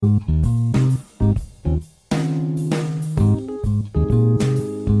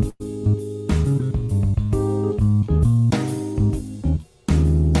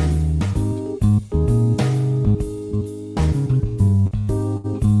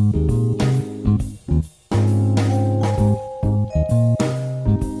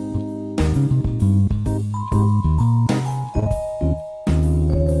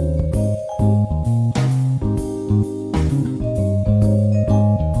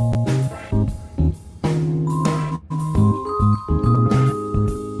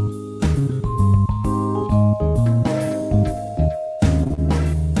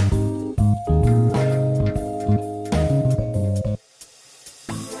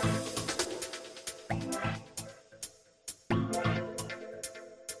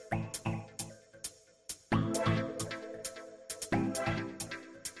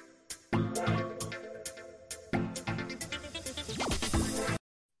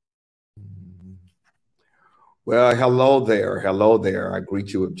Well, hello there. Hello there. I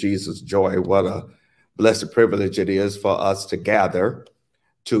greet you with Jesus' joy. What a blessed privilege it is for us to gather,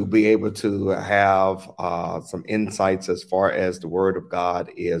 to be able to have some insights as far as the Word of God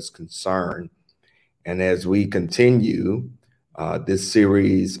is concerned. And as we continue this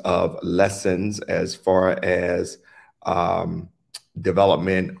series of lessons as far as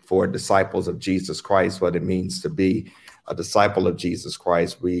development for disciples of Jesus Christ, what it means to be a disciple of Jesus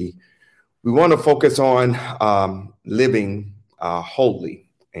Christ, we want to focus on living holy.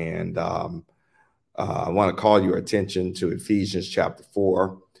 And I want to call your attention to Ephesians chapter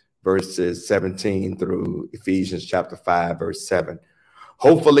 4, verses 17 through Ephesians chapter 5, verse 7.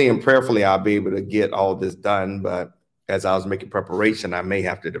 Hopefully and prayerfully, I'll be able to get all this done. But as I was making preparation, I may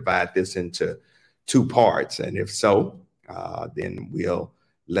have to divide this into two parts. And if so, then we'll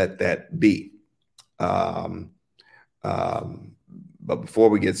let that be. But before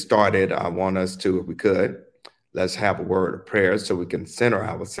we get started, I want us to, if we could, let's have a word of prayer so we can center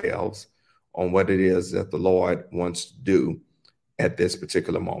ourselves on what it is that the Lord wants to do at this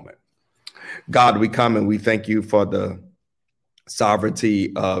particular moment. God, we come and we thank you for the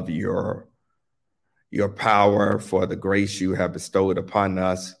sovereignty of your power, for the grace you have bestowed upon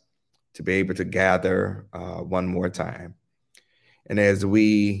us to be able to gather one more time. And as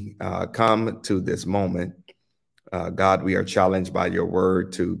we come to this moment, God, we are challenged by your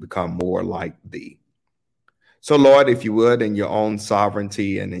word to become more like thee. So, Lord, if you would, in your own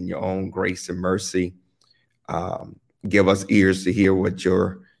sovereignty and in your own grace and mercy, give us ears to hear what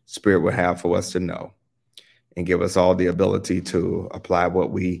your spirit would have for us to know, and give us all the ability to apply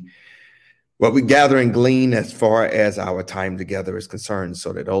what we gather and glean as far as our time together is concerned,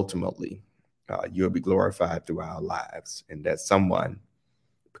 so that ultimately you'll be glorified through our lives, and that someone,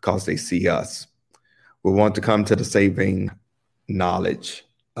 because they see us, will want to come to the saving knowledge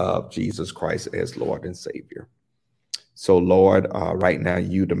of Jesus Christ as Lord and Savior. So, Lord, right now,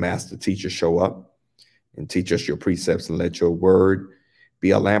 you, the master teacher, show up and teach us your precepts, and let your word be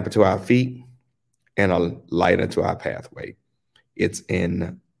a lamp unto our feet and a light unto our pathway. It's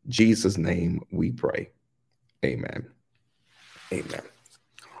in Jesus' name we pray. Amen. Amen.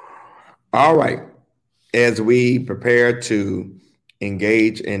 All right. As we prepare to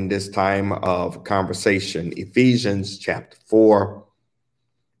engage in this time of conversation, Ephesians chapter 4,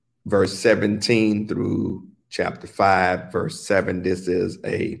 verse 17 through chapter 5, verse 7. This is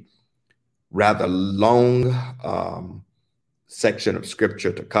a rather long section of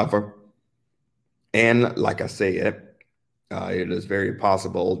scripture to cover. And like I said, it is very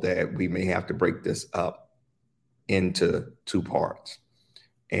possible that we may have to break this up into two parts.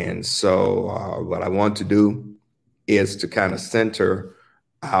 And so what I want to do is to kind of center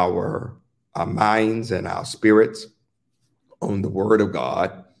our minds and our spirits on the word of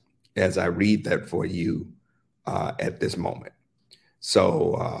God as I read that for you at this moment.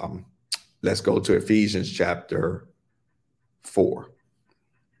 So let's go to Ephesians chapter 4.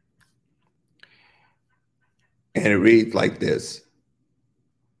 And it reads like this: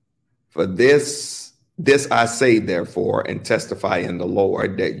 For this I say, therefore, and testify in the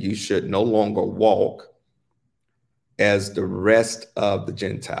Lord, that you should no longer walk as the rest of the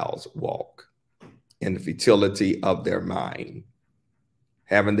Gentiles walk, in the futility of their mind,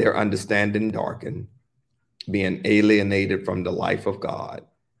 having their understanding darkened, being alienated from the life of God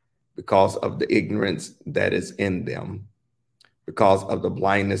because of the ignorance that is in them, because of the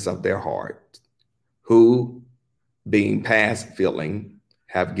blindness of their heart, who, being past feeling,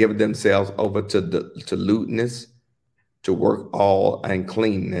 have given themselves over to lewdness, to work all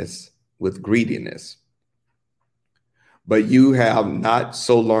uncleanness with greediness. But you have not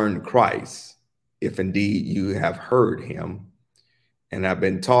so learned Christ, if indeed you have heard him, and have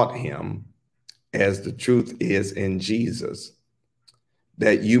been taught him, as the truth is in Jesus,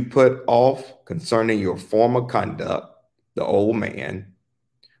 that you put off concerning your former conduct the old man,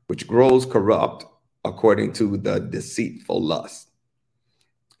 which grows corrupt according to the deceitful lust,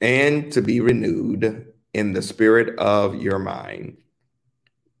 and to be renewed in the spirit of your mind,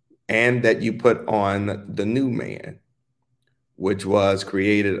 and that you put on the new man, which was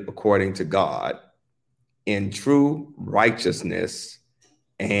created according to God in true righteousness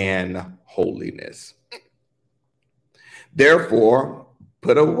and holiness. Therefore,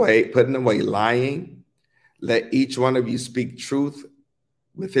 putting away lying, let each one of you speak truth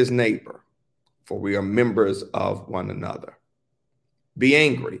with his neighbor, for we are members of one another. Be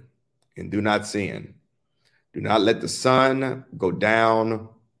angry and do not sin. Do not let the sun go down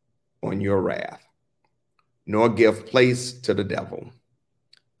on your wrath, nor give place to the devil.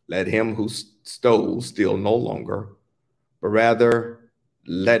 Let him who stole steal no longer, but rather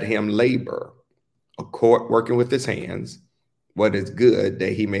let him labor, working with his hands, what is good,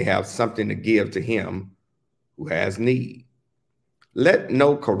 that he may have something to give to him who has need. Let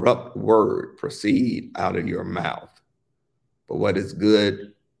no corrupt word proceed out of your mouth, but what is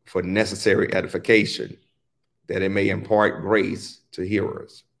good for necessary edification, that it may impart grace to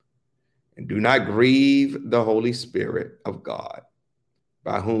hearers. And do not grieve the Holy Spirit of God,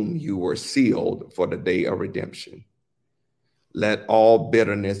 by whom you were sealed for the day of redemption. Let all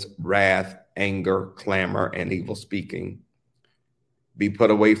bitterness, wrath, anger, clamor, and evil speaking be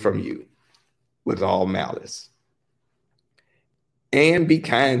put away from you with all malice. And be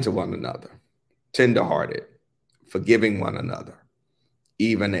kind to one another, tenderhearted, forgiving one another,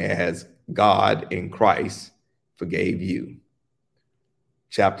 even as God in Christ forgave you.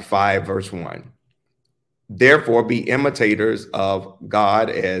 Chapter 5, verse 1. Therefore, be imitators of God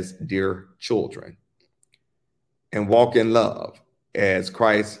as dear children, and walk in love, as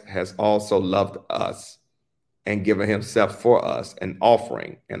Christ has also loved us and given himself for us, an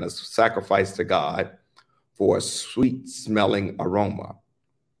offering and a sacrifice to God for a sweet-smelling aroma.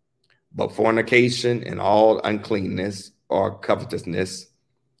 But fornication and all uncleanness or covetousness,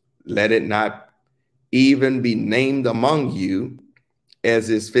 let it not even be named among you, as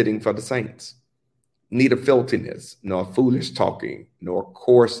is fitting for the saints. Neither filthiness, nor foolish talking, nor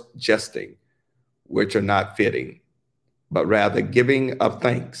coarse jesting, which are not fitting, but rather giving of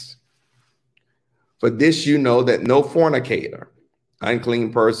thanks. For this you know, that no fornicator,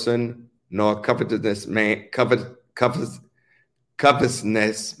 unclean person, nor covetousness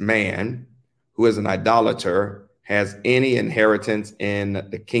man who is an idolater has any inheritance in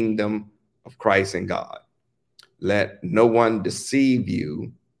the kingdom of Christ and God. Let no one deceive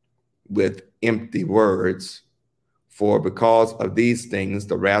you with empty words, for because of these things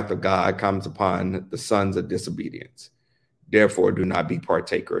the wrath of God comes upon the sons of disobedience. Therefore, do not be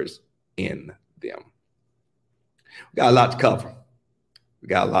partakers in them. We got a lot to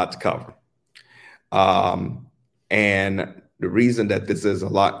cover. And the reason that this is a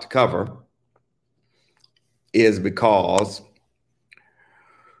lot to cover is because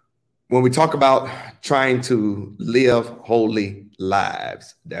when we talk about trying to live holy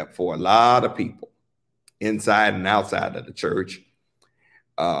lives, that for a lot of people inside and outside of the church,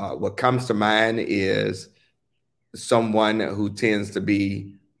 what comes to mind is someone who tends to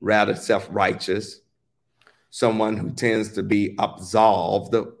be rather self-righteous, someone who tends to be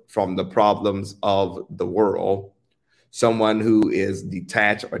absolved from the problems of the world, someone who is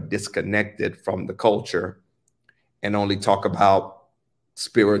detached or disconnected from the culture and only talk about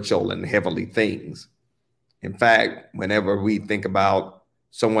spiritual and heavenly things. In fact, whenever we think about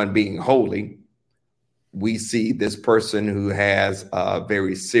someone being holy, we see this person who has a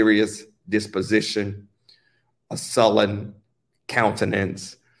very serious disposition, a sullen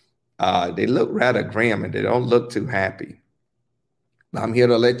countenance. They look rather grim and they don't look too happy. But I'm here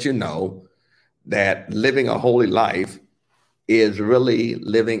to let you know that living a holy life is really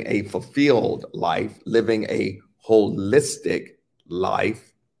living a fulfilled life, living a holistic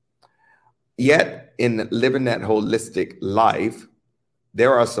life. Yet in living that holistic life,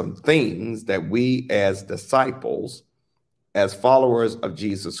 there are some things that we as disciples, as followers of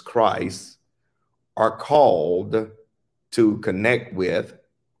Jesus Christ, are called to connect with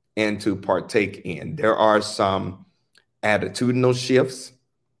and to partake in. There are some attitudinal shifts.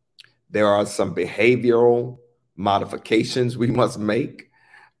 There are some behavioral modifications we must make.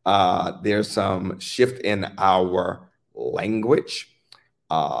 There's some shift in our language,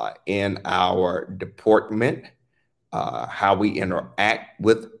 in our deportment, how we interact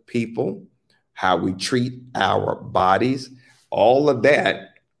with people, how we treat our bodies. All of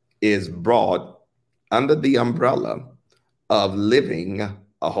that is brought under the umbrella of living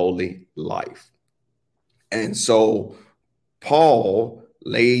a holy life. And so Paul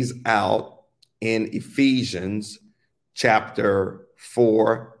lays out in Ephesians chapter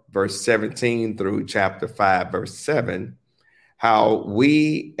 4, verse 17 through chapter 5, verse 7, how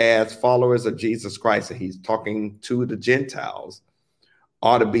we as followers of Jesus Christ, and he's talking to the Gentiles,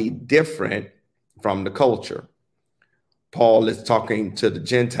 ought to be different from the culture. Paul is talking to the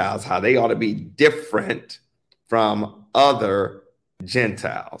Gentiles, how they ought to be different from other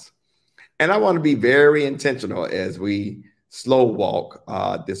Gentiles. And I want to be very intentional as we slow walk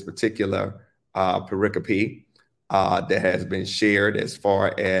this particular pericope that has been shared as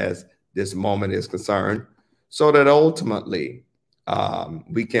far as this moment is concerned, so that ultimately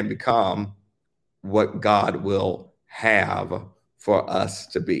we can become what God will have for us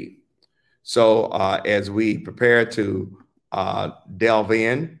to be. So as we prepare to delve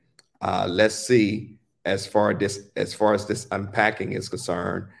in, let's see as far as this unpacking is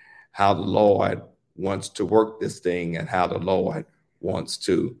concerned, how the Lord wants to work this thing and how the Lord wants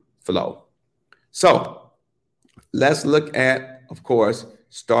to flow. So let's look at, of course,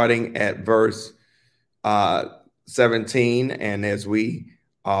 starting at verse 17. And as we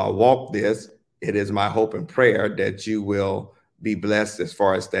walk this, it is my hope and prayer that you will be blessed as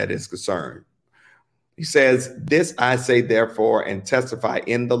far as that is concerned. He says, "This I say, therefore, and testify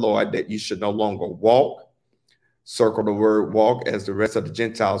in the Lord, that you should no longer walk," circle the word walk, "as the rest of the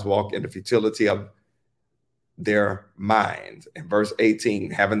Gentiles walk, in the futility of their minds." In verse 18,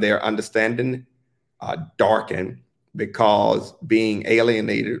 "having their understanding darkened, because being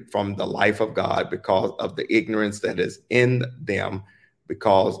alienated from the life of God, because of the ignorance that is in them,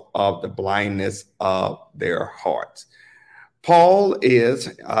 because of the blindness of their hearts." Paul is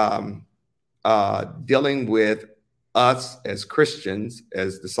dealing with us as Christians,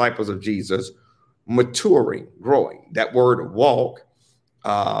 as disciples of Jesus, maturing, growing. That word walk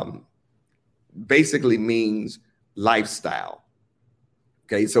basically means lifestyle.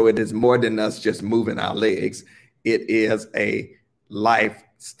 Okay, so it is more than us just moving our legs. It is a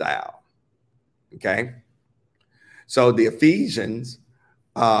lifestyle. Okay, so the Ephesians,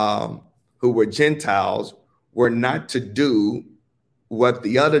 who were Gentiles, were not to do what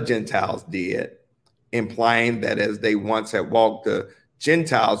the other Gentiles did, implying that as they once had walked, the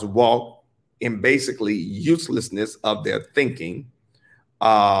Gentiles walked in basically uselessness of their thinking.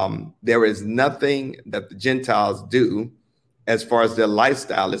 There is nothing that the Gentiles do as far as their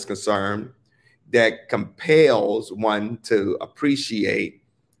lifestyle is concerned that compels one to appreciate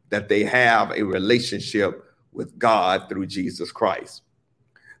that they have a relationship with God through Jesus Christ.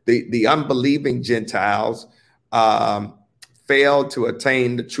 The unbelieving Gentiles failed to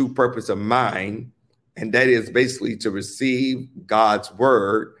attain the true purpose of mind, and that is basically to receive God's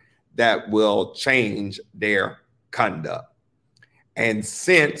word that will change their conduct. And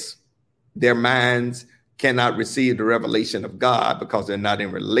since their minds cannot receive the revelation of God because they're not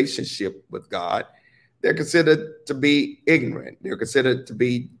in relationship with God, they're considered to be ignorant. They're considered to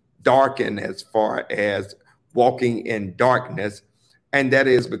be darkened as far as walking in darkness. And that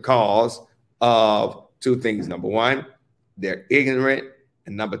is because of two things. Number one, they're ignorant.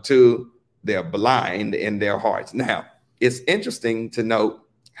 And number two, they're blind in their hearts. Now, it's interesting to note,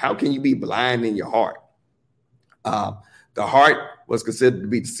 how can you be blind in your heart? The heart was considered to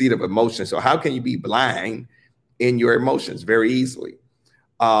be the seat of emotion. So how can you be blind in your emotions? Very easily.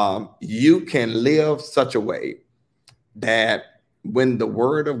 You can live such a way that when the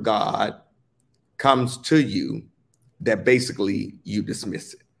word of God comes to you, that basically you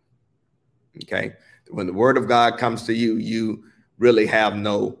dismiss it. Okay. When the word of God comes to you, you really have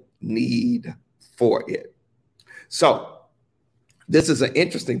no need for it. So this is an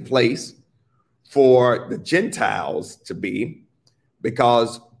interesting place for the Gentiles to be,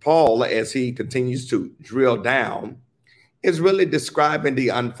 because Paul, as he continues to drill down, is really describing the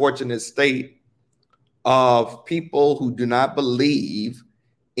unfortunate state of people who do not believe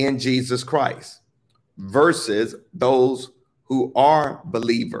in Jesus Christ versus those who are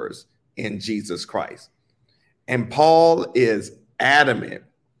believers in Jesus Christ. And Paul is adamant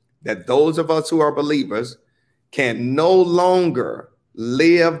that those of us who are believers can no longer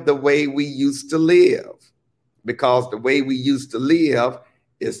live the way we used to live, because the way we used to live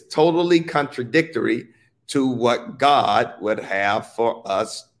is totally contradictory to what God would have for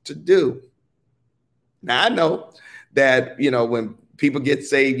us to do. Now, I know that, when people get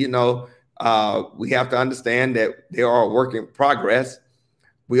saved, we have to understand that they are a work in progress.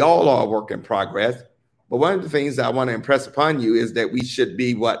 We all are a work in progress. But one of the things that I want to impress upon you is that we should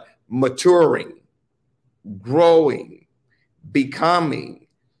be maturing, growing, becoming,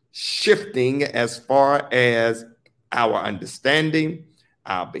 shifting as far as our understanding,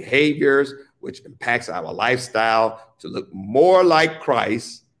 our behaviors, which impacts our lifestyle to look more like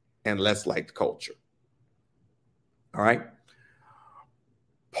Christ and less like the culture. All right.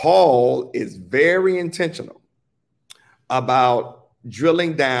 Paul is very intentional about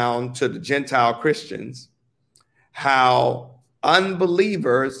drilling down to the Gentile Christians how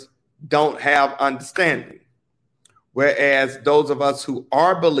unbelievers don't have understanding, whereas those of us who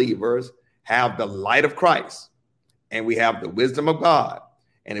are believers have the light of Christ and we have the wisdom of God.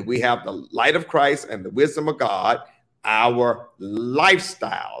 And if we have the light of Christ and the wisdom of God, our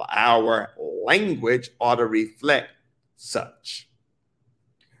lifestyle, our language ought to reflect such.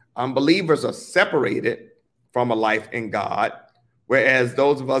 Unbelievers are separated from a life in God, whereas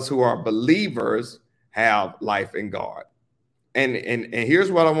those of us who are believers have life in God. And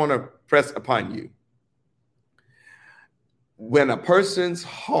here's what I want to press upon you. When a person's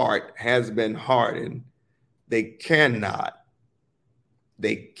heart has been hardened, they cannot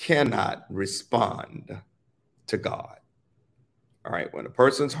respond to God. All right. When a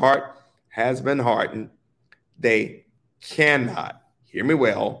person's heart has been hardened, they cannot, hear me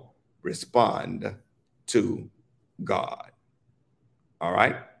well, respond to God. All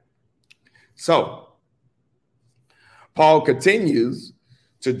right. So Paul continues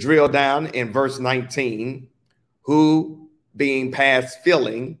to drill down in verse 19, who being past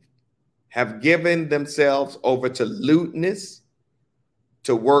feeling have given themselves over to lewdness,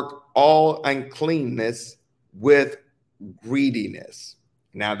 to work all uncleanness with greediness.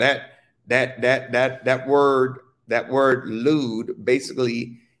 Now that word lewd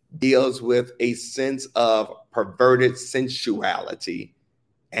basically deals with a sense of perverted sensuality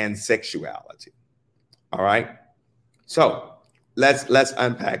and sexuality. All right. So let's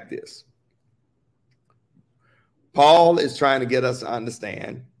unpack this. Paul is trying to get us to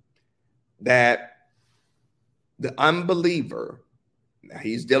understand that the unbeliever,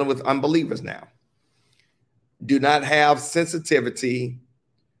 he's dealing with unbelievers now, do not have sensitivity.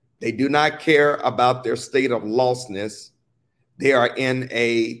 They do not care about their state of lostness. They are in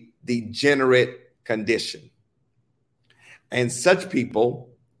a degenerate condition. And such people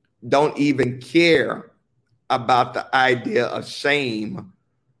don't even care about the idea of shame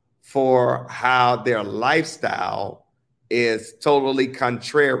for how their lifestyle is totally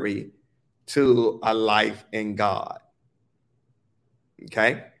contrary to a life in God.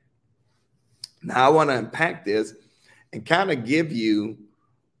 Okay. Now I want to unpack this and kind of give you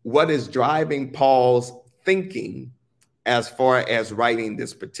what is driving Paul's thinking as far as writing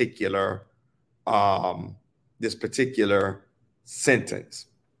this particular sentence.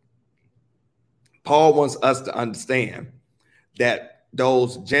 Paul wants us to understand that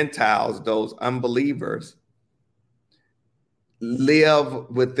those Gentiles, those unbelievers, live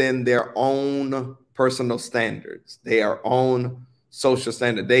within their own personal standards, their own social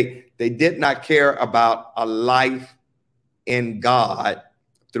standard. They did not care about a life in God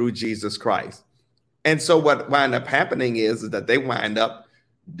through Jesus Christ. And so what wind up happening is that they wind up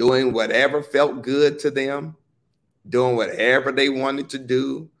doing whatever felt good to them, doing whatever they wanted to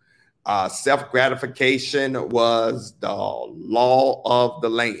do. Self-gratification was the law of the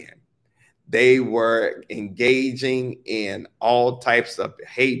land. They were engaging in all types of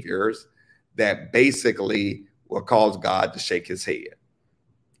behaviors that basically will cause God to shake his head.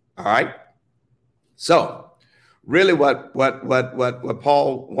 All right. So really what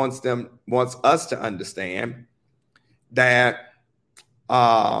Paul wants us to understand that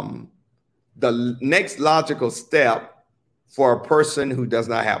the next logical step for a person who does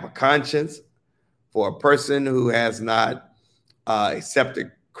not have a conscience, for a person who has not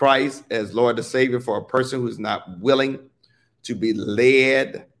accepted Christ as Lord and Savior, for a person who's not willing to be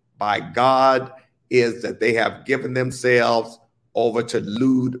led by God, is that they have given themselves over to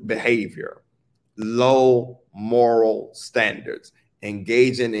lewd behavior, low moral standards,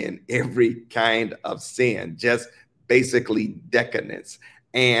 engaging in every kind of sin, just basically decadence.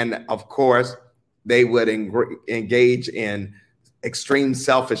 And of course, they would engage in extreme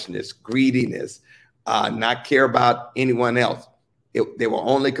selfishness, greediness, not care about anyone else. They were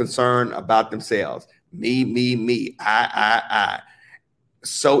only concerned about themselves. Me, I.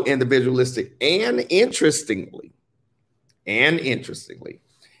 So individualistic. And interestingly,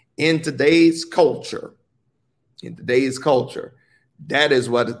 in today's culture, that is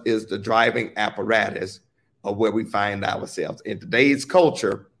what is the driving apparatus of where we find ourselves. In today's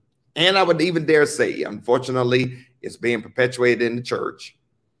culture, and I would even dare say, unfortunately, it's being perpetuated in the church.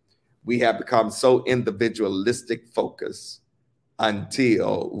 We have become so individualistic focused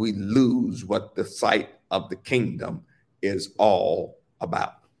until we lose what the sight of the kingdom is all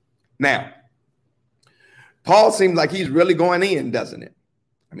about. Now, Paul seems like he's really going in, doesn't it?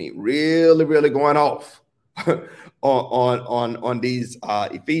 I mean, really, really going off on these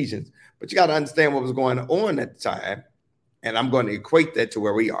Ephesians. But you got to understand what was going on at the time. And I'm going to equate that to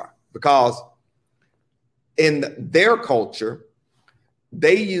where we are, because in their culture,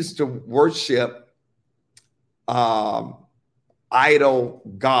 they used to worship idol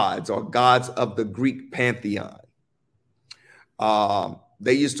gods, or gods of the Greek pantheon.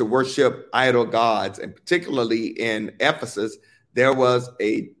 They used to worship idol gods, and particularly in Ephesus, there was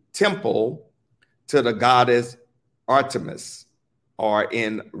a temple to the goddess Artemis, or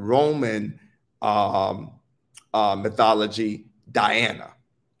in Roman mythology, Diana.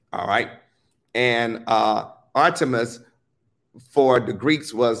 All right. And Artemis for the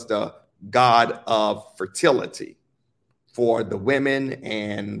Greeks was the god of fertility for the women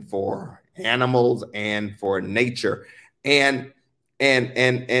and for animals and for nature. And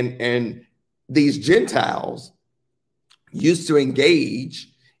these Gentiles used to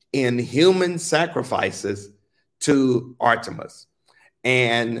engage in human sacrifices to Artemis.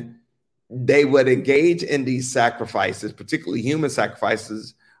 And they would engage in these sacrifices, particularly human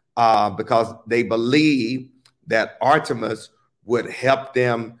sacrifices, because they believed that Artemis would help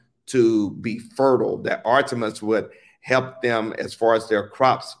them to be fertile, that Artemis would help them as far as their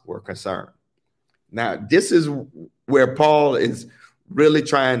crops were concerned. Now, this is where Paul is really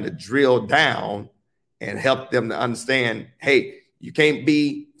trying to drill down and help them to understand, hey, you can't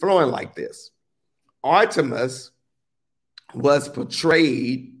be flowing like this. Artemis was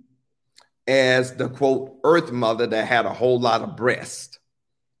portrayed as the, quote, earth mother that had a whole lot of breast.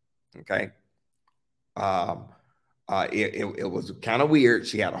 Okay. It was kind of weird.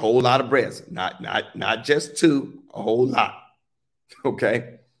 She had a whole lot of breasts, not just two, a whole lot.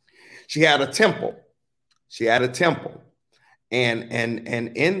 Okay. She had a temple. And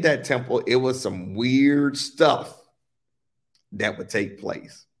in that temple, it was some weird stuff that would take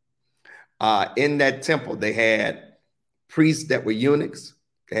place. In that temple, they had priests that were eunuchs.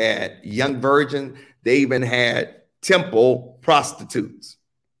 They had young virgins. They even had temple prostitutes.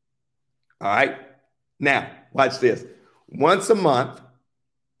 All right. Now, watch this. Once a month,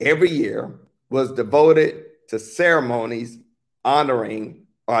 every year, was devoted to ceremonies honoring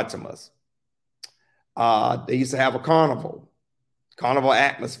Artemis. They used to have a carnival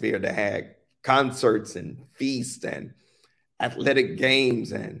atmosphere. They had concerts and feasts and athletic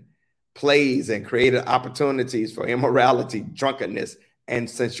games and plays, and created opportunities for immorality, drunkenness, and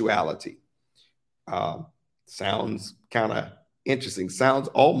sensuality. Sounds kind of interesting. Sounds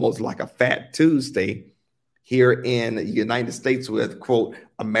almost like a Fat Tuesday here in the United States with, quote,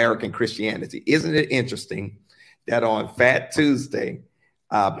 American Christianity. Isn't it interesting that on Fat Tuesday,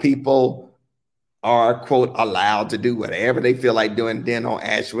 people are, quote, allowed to do whatever they feel like doing? Then on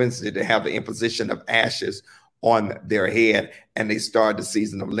Ash Wednesday, they have the imposition of ashes on their head, and they start the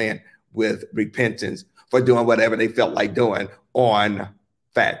season of Lent with repentance for doing whatever they felt like doing on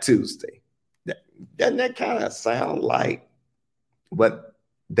Fat Tuesday. Doesn't that kind of sound like what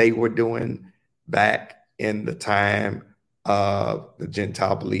they were doing back in the time of the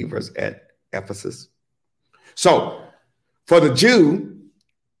Gentile believers at Ephesus? So for the Jew,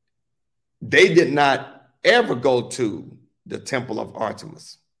 they did not ever go to the temple of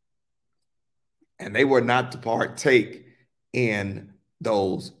Artemis, and they were not to partake in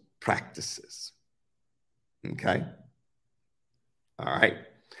those practices. Okay. All right.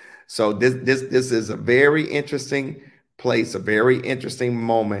 So this is a very interesting place, a very interesting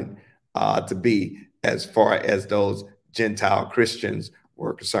moment to be as far as those Gentile Christians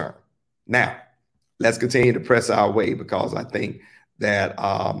were concerned. Now, let's continue to press our way, because I think that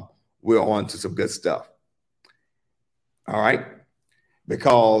we're on to some good stuff. All right.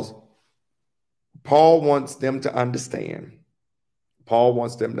 Because Paul wants them to understand.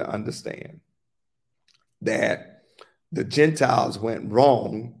 That the Gentiles went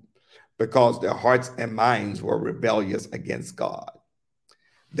wrong because their hearts and minds were rebellious against God.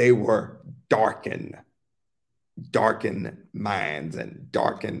 They were darkened minds and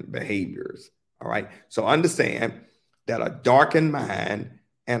darkened behaviors. All right. So understand that a darkened mind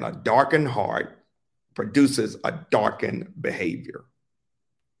and a darkened heart produces a darkened behavior.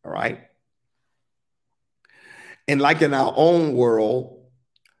 All right. And like in our own world,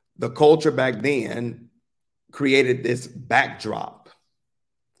 the culture back then created this backdrop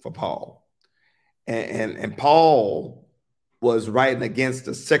for Paul. And Paul was writing against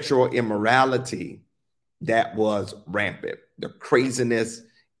the sexual immorality that was rampant, the craziness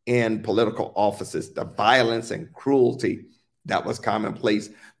in political offices, the violence and cruelty that was commonplace,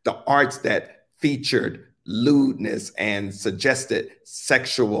 the arts that featured lewdness and suggested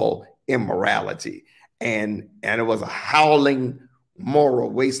sexual immorality. And it was a howling moral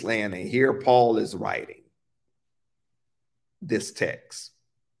wasteland. And here Paul is writing this text.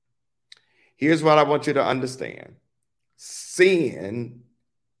 Here's what I want you to understand. Sin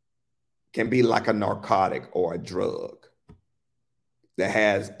can be like a narcotic or a drug that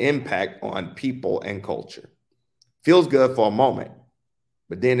has impact on people and culture. Feels good for a moment,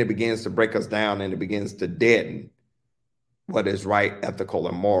 but then it begins to break us down and it begins to deaden what is right, ethical,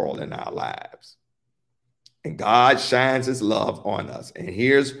 and moral in our lives. And God shines his love on us. And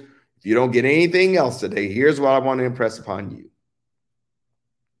here's, if you don't get anything else today, here's what I want to impress upon you.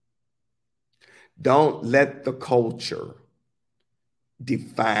 Don't let the culture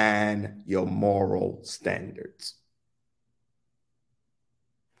define your moral standards.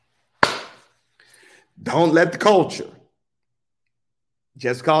 Don't let the culture,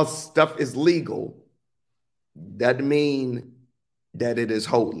 just because stuff is legal, doesn't mean that it is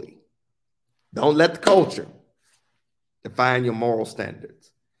holy. Don't let the culture define your moral standards.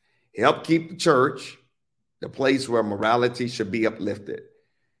 Help keep the church the place where morality should be uplifted.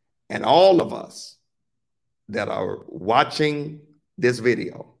 And all of us that are watching this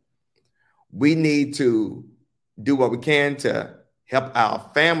video, we need to do what we can to help our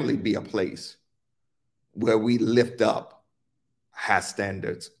family be a place where we lift up high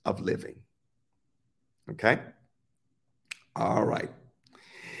standards of living. Okay? All right.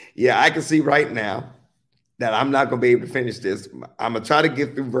 Yeah, I can see right now that I'm not going to be able to finish this. I'm going to try to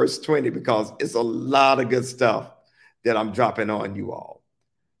get through verse 20 because it's a lot of good stuff that I'm dropping on you all.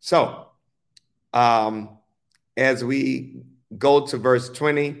 So, as we go to verse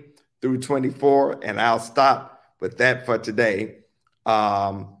 20 through 24, and I'll stop with that for today,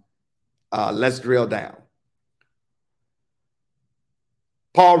 let's drill down.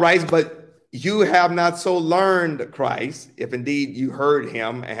 Paul writes, but you have not so learned Christ, if indeed you heard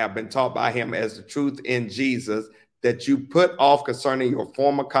him and have been taught by him as the truth in Jesus, that you put off concerning your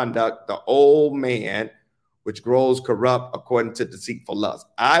former conduct the old man, which grows corrupt according to deceitful lust.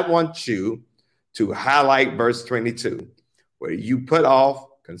 I want you to highlight verse 22, where you put off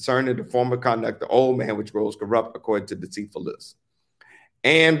concerning the former conduct the old man, which grows corrupt according to deceitful lust,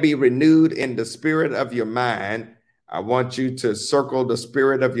 and be renewed in the spirit of your mind. I want you to circle the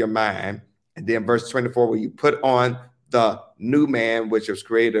spirit of your mind. And then verse 24, where you put on the new man, which was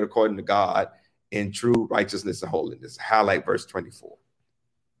created according to God in true righteousness and holiness. Highlight verse 24.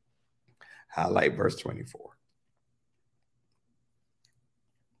 Highlight verse 24.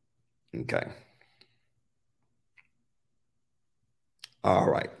 Okay. All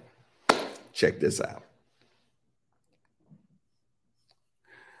right. Check this out.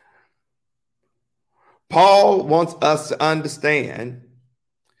 Paul wants us to understand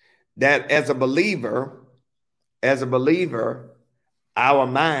that as a believer, our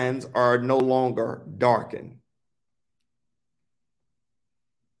minds are no longer darkened.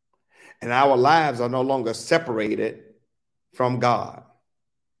 And our lives are no longer separated from God.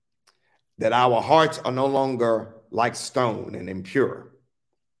 That our hearts are no longer like stone and impure.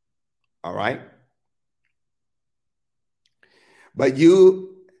 All right? But you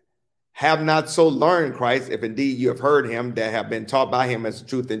have not so learned Christ, if indeed you have heard him, that have been taught by him as the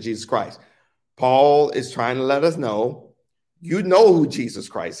truth in Jesus Christ. Paul is trying to let us know, you know who Jesus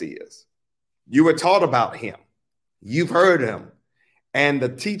Christ is. You were taught about him. You've heard him. And the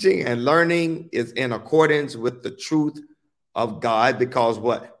teaching and learning is in accordance with the truth of God, because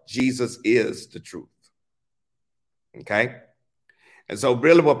what? Jesus is the truth. Okay? And so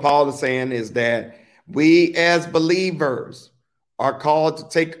really what Paul is saying is that we as believers are called to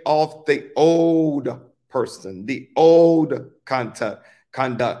take off the old person, the old conduct,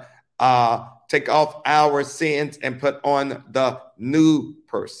 take off our sins and put on the new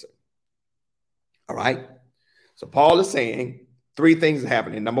person. All right. So Paul is saying three things are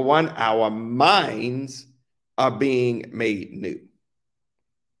happening. Number one, our minds are being made new.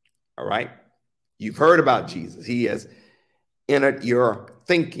 All right. You've heard about Jesus. He has entered your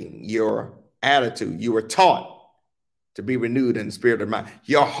thinking, your attitude. You were taught to be renewed in the spirit of mind.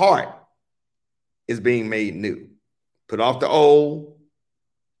 Your heart is being made new. Put off the old,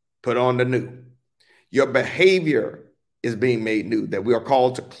 put on the new. Your behavior is being made new, that we are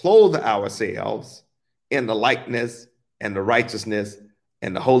called to clothe ourselves in the likeness and the righteousness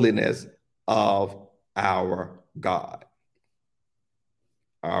and the holiness of our God.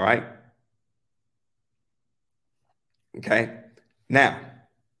 All right. Okay. Now,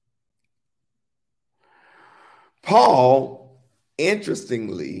 Paul,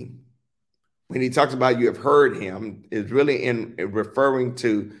 interestingly, when he talks about you have heard him, is really in referring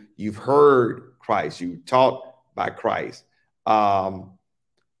to you've heard Christ, you taught by Christ.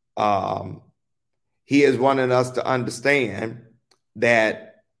 He is wanting us to understand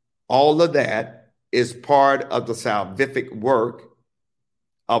that all of that is part of the salvific work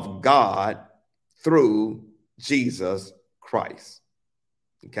of God through Jesus Christ.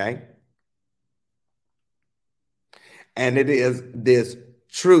 Okay? And it is this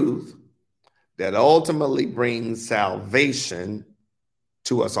truth that ultimately brings salvation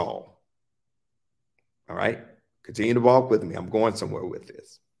to us all. All right? Continue to walk with me. I'm going somewhere with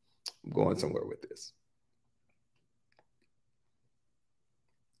this.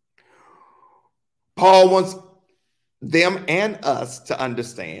 Paul wants them and us to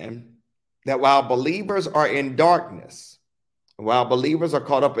understand that while believers are in darkness, while believers are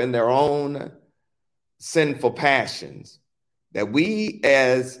caught up in their own sinful passions, that we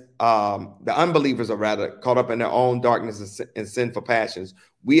as the unbelievers are rather caught up in their own darkness and sinful passions,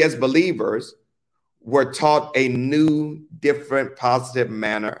 we as believers were taught a new, different, positive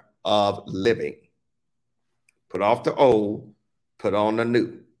manner of living. Put off the old, put on the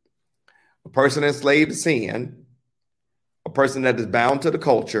new. A person enslaved to sin, a person that is bound to the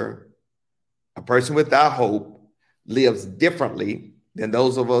culture, a person without hope lives differently than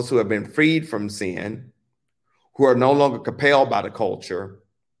those of us who have been freed from sin, who are no longer compelled by the culture,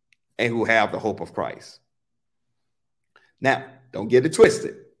 and who have the hope of Christ. Now, don't get it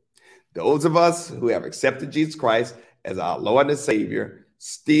twisted. Those of us who have accepted Jesus Christ as our Lord and Savior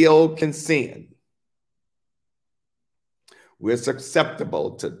still can sin. We're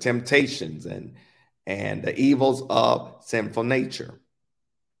susceptible to temptations and the evils of sinful nature.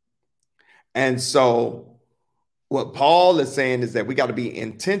 And so what Paul is saying is that we got to be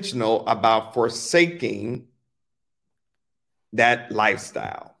intentional about forsaking that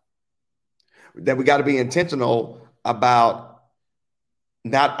lifestyle, that we got to be intentional about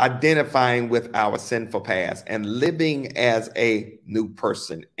not identifying with our sinful past and living as a new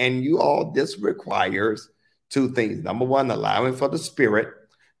person. And you all, this requires two things. Number one, allowing for the Spirit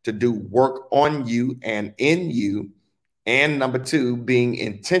to do work on you and in you. And number two, being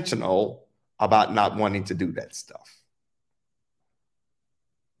intentional about not wanting to do that stuff.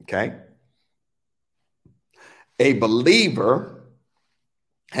 Okay? A believer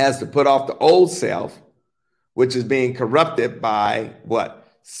has to put off the old self, which is being corrupted by what?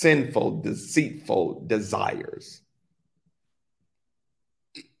 Sinful, deceitful desires.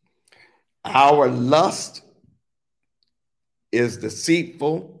 Our lust is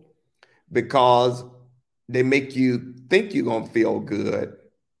deceitful because they make you think you're going to feel good,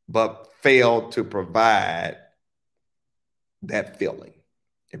 but fail to provide that feeling.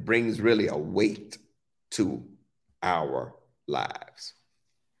 It brings really a weight to our lives.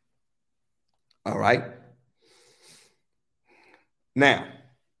 All right. Now,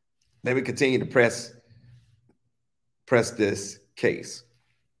 let me continue to press this case.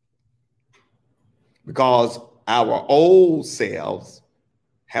 Because our old selves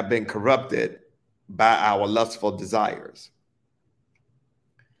have been corrupted by our lustful desires.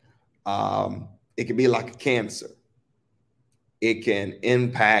 It can be like a cancer. It can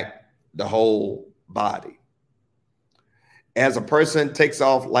impact the whole body. As a person takes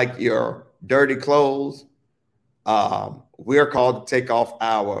off like your dirty clothes, we're called to take off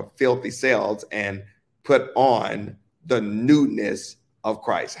our filthy selves and put on the newness of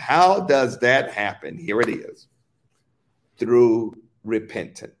Christ. How does that happen? Here it is. Through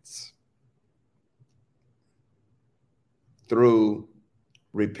repentance. Through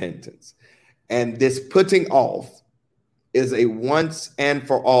repentance. And this putting off is a once and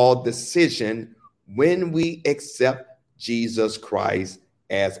for all decision when we accept Jesus Christ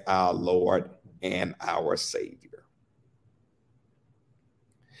as our Lord and our Savior.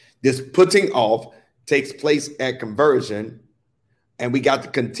 This putting off takes place at conversion, and we got to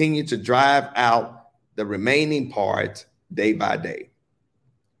continue to drive out the remaining parts day by day.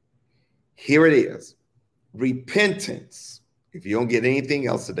 Here it is. Repentance. If you don't get anything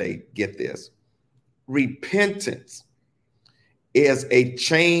else today, get this. Repentance is a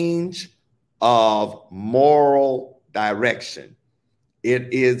change of moral direction.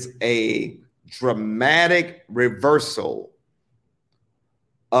 It is a dramatic reversal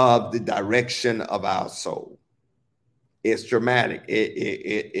of the direction of our soul. It's dramatic.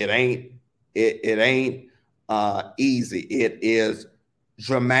 It ain't easy. It is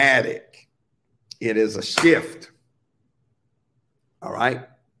dramatic. It is a shift. All right.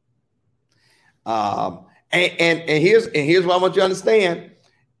 And here's what I want you to understand.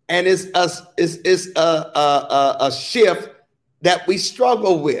 And it's a shift that we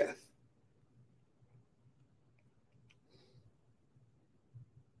struggle with.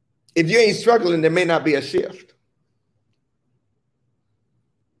 If you ain't struggling, there may not be a shift.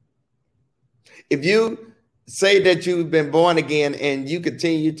 If you say that you've been born again and you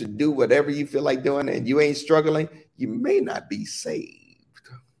continue to do whatever you feel like doing and you ain't struggling, you may not be saved.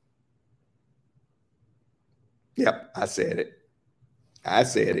 Yep, I said it. I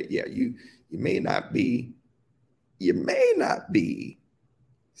said it. Yeah, you may not be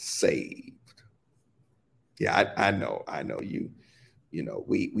saved. Yeah, I know you know,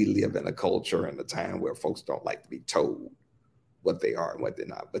 we live in a culture and a time where folks don't like to be told what they are and what they're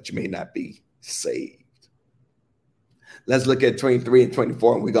not, but you may not be saved. Let's look at 23 and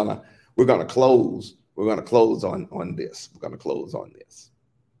 24, and we're gonna close. We're gonna close on this. We're gonna close on this.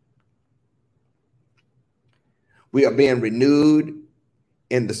 We are being renewed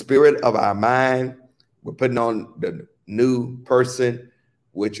in the spirit of our mind. We're putting on the new person,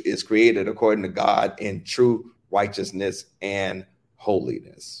 which is created according to God in true righteousness and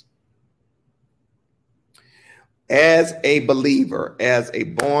holiness. As a believer, as a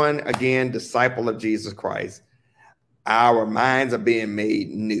born again disciple of Jesus Christ, our minds are being made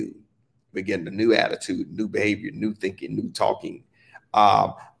new. We're getting a new attitude, new behavior, new thinking, new talking.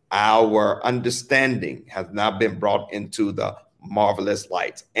 Our understanding has now been brought into the marvelous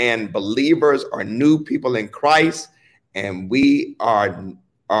light. And believers are new people in Christ, and we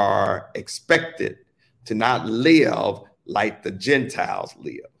are expected to not live like the Gentiles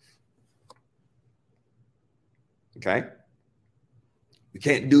live. Okay? We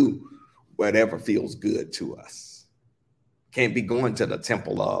can't do whatever feels good to us. Can't be going to the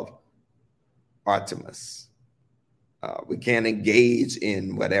temple of Artemis. We can't engage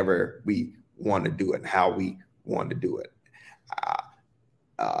in whatever we want to do and how we want to do it.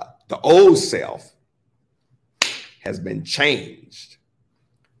 The old self has been changed,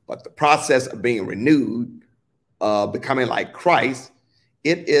 but the process of being renewed, becoming like Christ,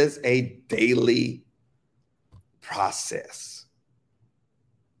 it is a daily process.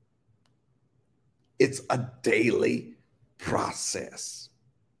 It's a daily process.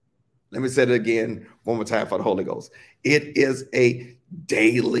 Let me say it again one more time for the Holy Ghost. It is a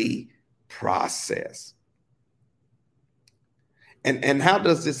daily process. And how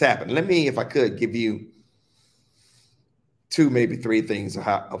does this happen? Let me, if I could, give you two, maybe three things of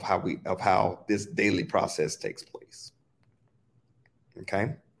how this daily process takes place.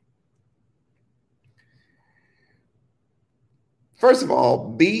 Okay. First of all,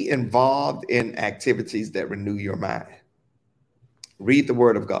 be involved in activities that renew your mind. Read the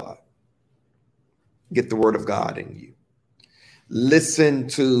Word of God. Get the Word of God in you. Listen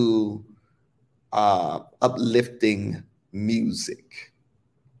to uplifting music.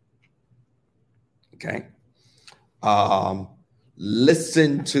 Okay.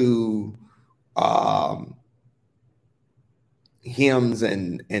 Listen to hymns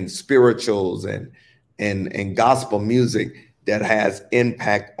and spirituals and gospel music that has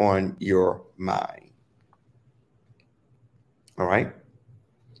impact on your mind. All right.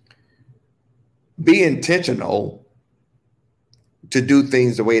 Be intentional to do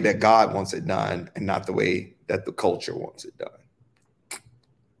things the way that God wants it done and not the way that the culture wants it done.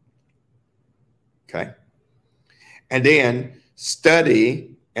 Okay. And then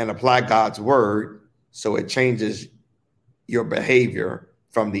study and apply God's word so it changes your behavior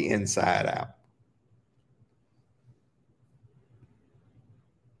from the inside out.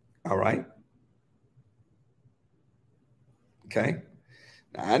 All right. Okay.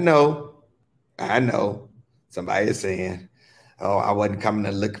 Now, I know somebody is saying, oh, I wasn't coming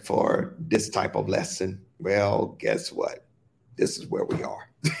to look for this type of lesson. Well, guess what? This is where we are.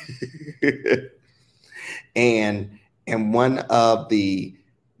 and one of the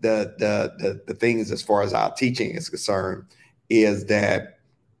things as far as our teaching is concerned is that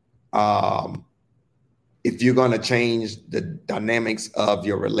if you're going to change the dynamics of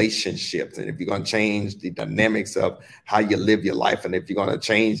your relationships, and if you're going to change the dynamics of how you live your life, and if you're going to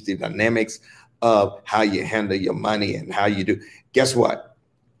change the dynamics of how you handle your money and how you do, guess what?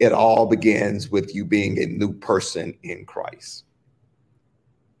 It all begins with you being a new person in Christ.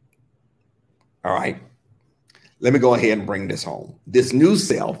 All right. Let me go ahead and bring this home. This new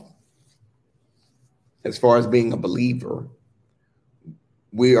self, as far as being a believer,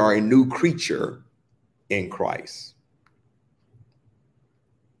 we are a new creature in Christ.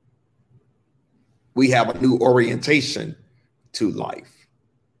 We have a new orientation to life.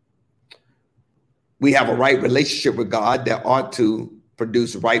 We have a right relationship with God that ought to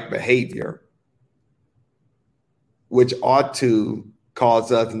produce right behavior, which ought to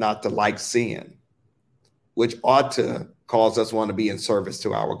cause us not to like sin, which ought to cause us want to be in service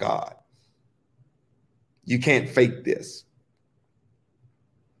to our God. You can't fake this.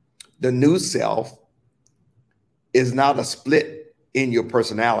 The new self is not a split in your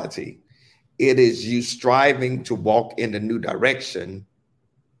personality. it is you striving to walk in the new direction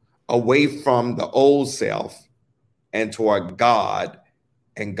away from the old self and toward God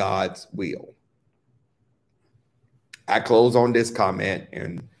and God's will. I close on this comment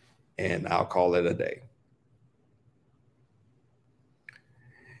and I'll call it a day.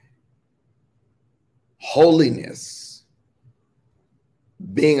 Holiness,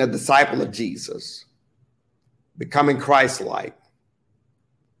 being a disciple of Jesus, becoming Christ-like,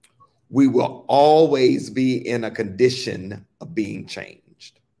 we will always be in a condition of being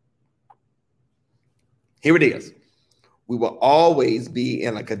changed. Here it is. We will always be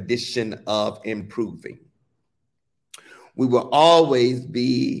in a condition of improving. We will always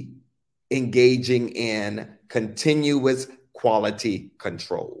be engaging in continuous quality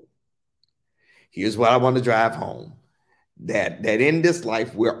control. Here's what I want to drive home, that in this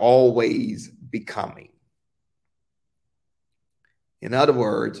life, we're always becoming. In other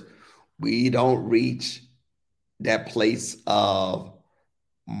words, we don't reach that place of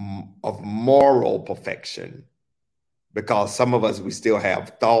moral perfection because some of us, we still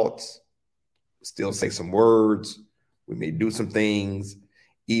have thoughts, still say some words, we may do some things,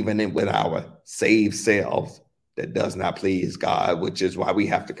 even with our saved selves, that does not please God, which is why we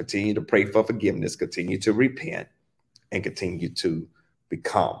have to continue to pray for forgiveness, continue to repent, and continue to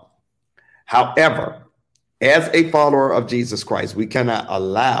become. However, as a follower of Jesus Christ, we cannot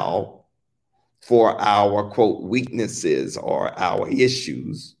allow for our, quote, weaknesses or our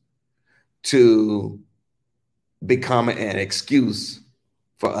issues to become an excuse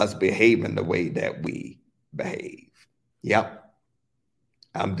for us behaving the way that we behave. Yep,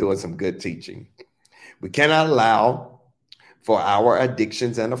 I'm doing some good teaching. We cannot allow for our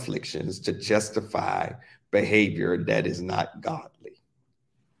addictions and afflictions to justify behavior that is not godly.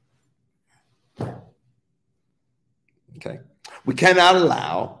 Okay. We cannot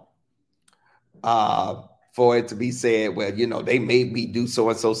allow for it to be said, well, you know, they made me do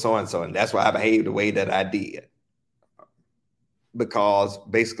so-and-so, and that's why I behaved the way that I did. Because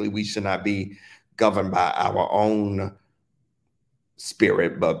basically we should not be governed by our own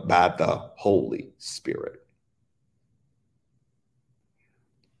spirit, but by the Holy Spirit.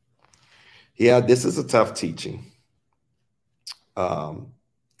 Yeah, this is a tough teaching. But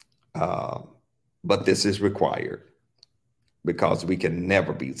this is required because we can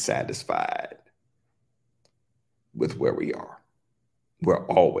never be satisfied with where we are. We're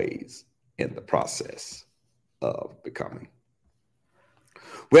always in the process of becoming.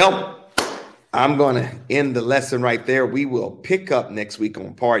 Well, I'm going to end the lesson right there. We will pick up next week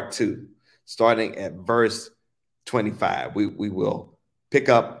on part 2, starting at verse 25. We will pick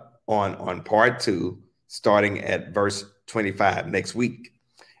up on part 2, starting at verse 25 next week.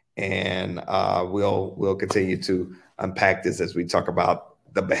 And we'll continue to unpack this as we talk about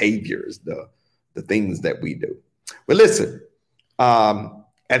the behaviors, the things that we do. But listen,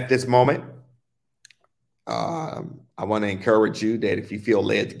 at this moment, I want to encourage you that if you feel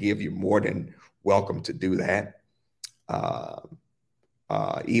led to give, you're more than welcome to do that.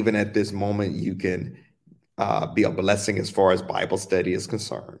 Even at this moment, you can be a blessing as far as Bible study is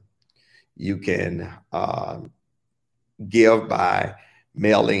concerned. You can give by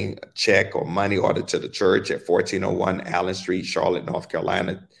mailing a check or money order to the church at 1401 Allen Street, Charlotte, North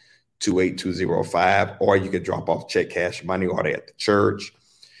Carolina, 28205, or you could drop off check, cash, money order at the church.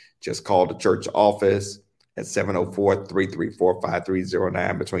 Just call the church office at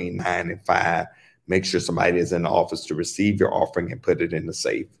 704-334-5309 between 9 and 5. Make sure somebody is in the office to receive your offering and put it in the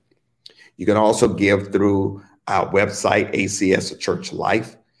safe. You can also give through our website, ACS, or Church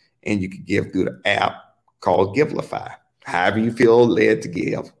Life, and you can give through the app called Givelify. However you feel led to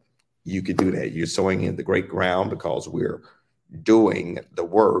give, you can do that. You're sowing in the great ground because we're doing the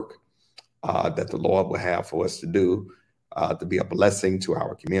work that the Lord will have for us to do, to be a blessing to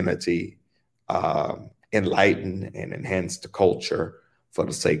our community, enlighten and enhance the culture for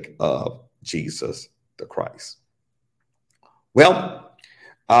the sake of Jesus the Christ. Well,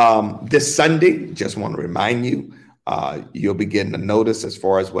 this Sunday, just want to remind you, you'll be getting a notice as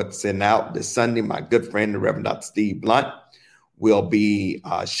far as what's sent out this Sunday. My good friend, the Reverend Dr. Steve Blunt, will be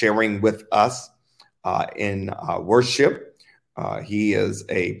sharing with us in worship. He is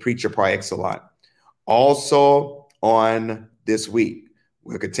a preacher par excellence. Also on this week,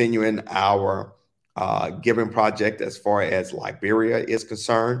 we're continuing our giving project as far as Liberia is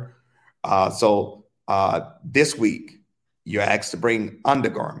concerned. So this week, you're asked to bring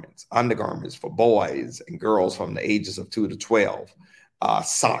undergarments for boys and girls from the ages of 2 to 12,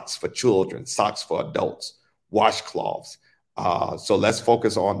 socks for children, socks for adults, washcloths. So let's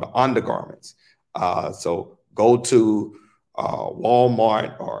focus on the undergarments. So go to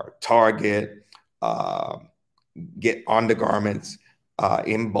Walmart or Target, get undergarments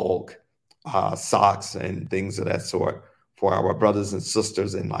in bulk, socks and things of that sort for our brothers and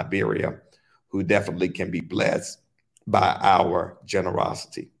sisters in Liberia who definitely can be blessed by our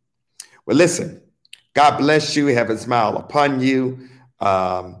generosity. Well, listen, God bless you. Heaven smile upon you.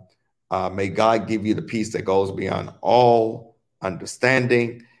 May God give you the peace that goes beyond all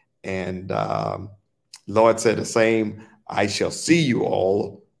understanding. And Lord said the same, I shall see you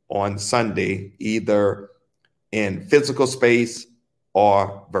all on Sunday, either in physical space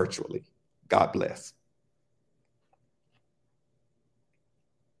or virtually. God bless.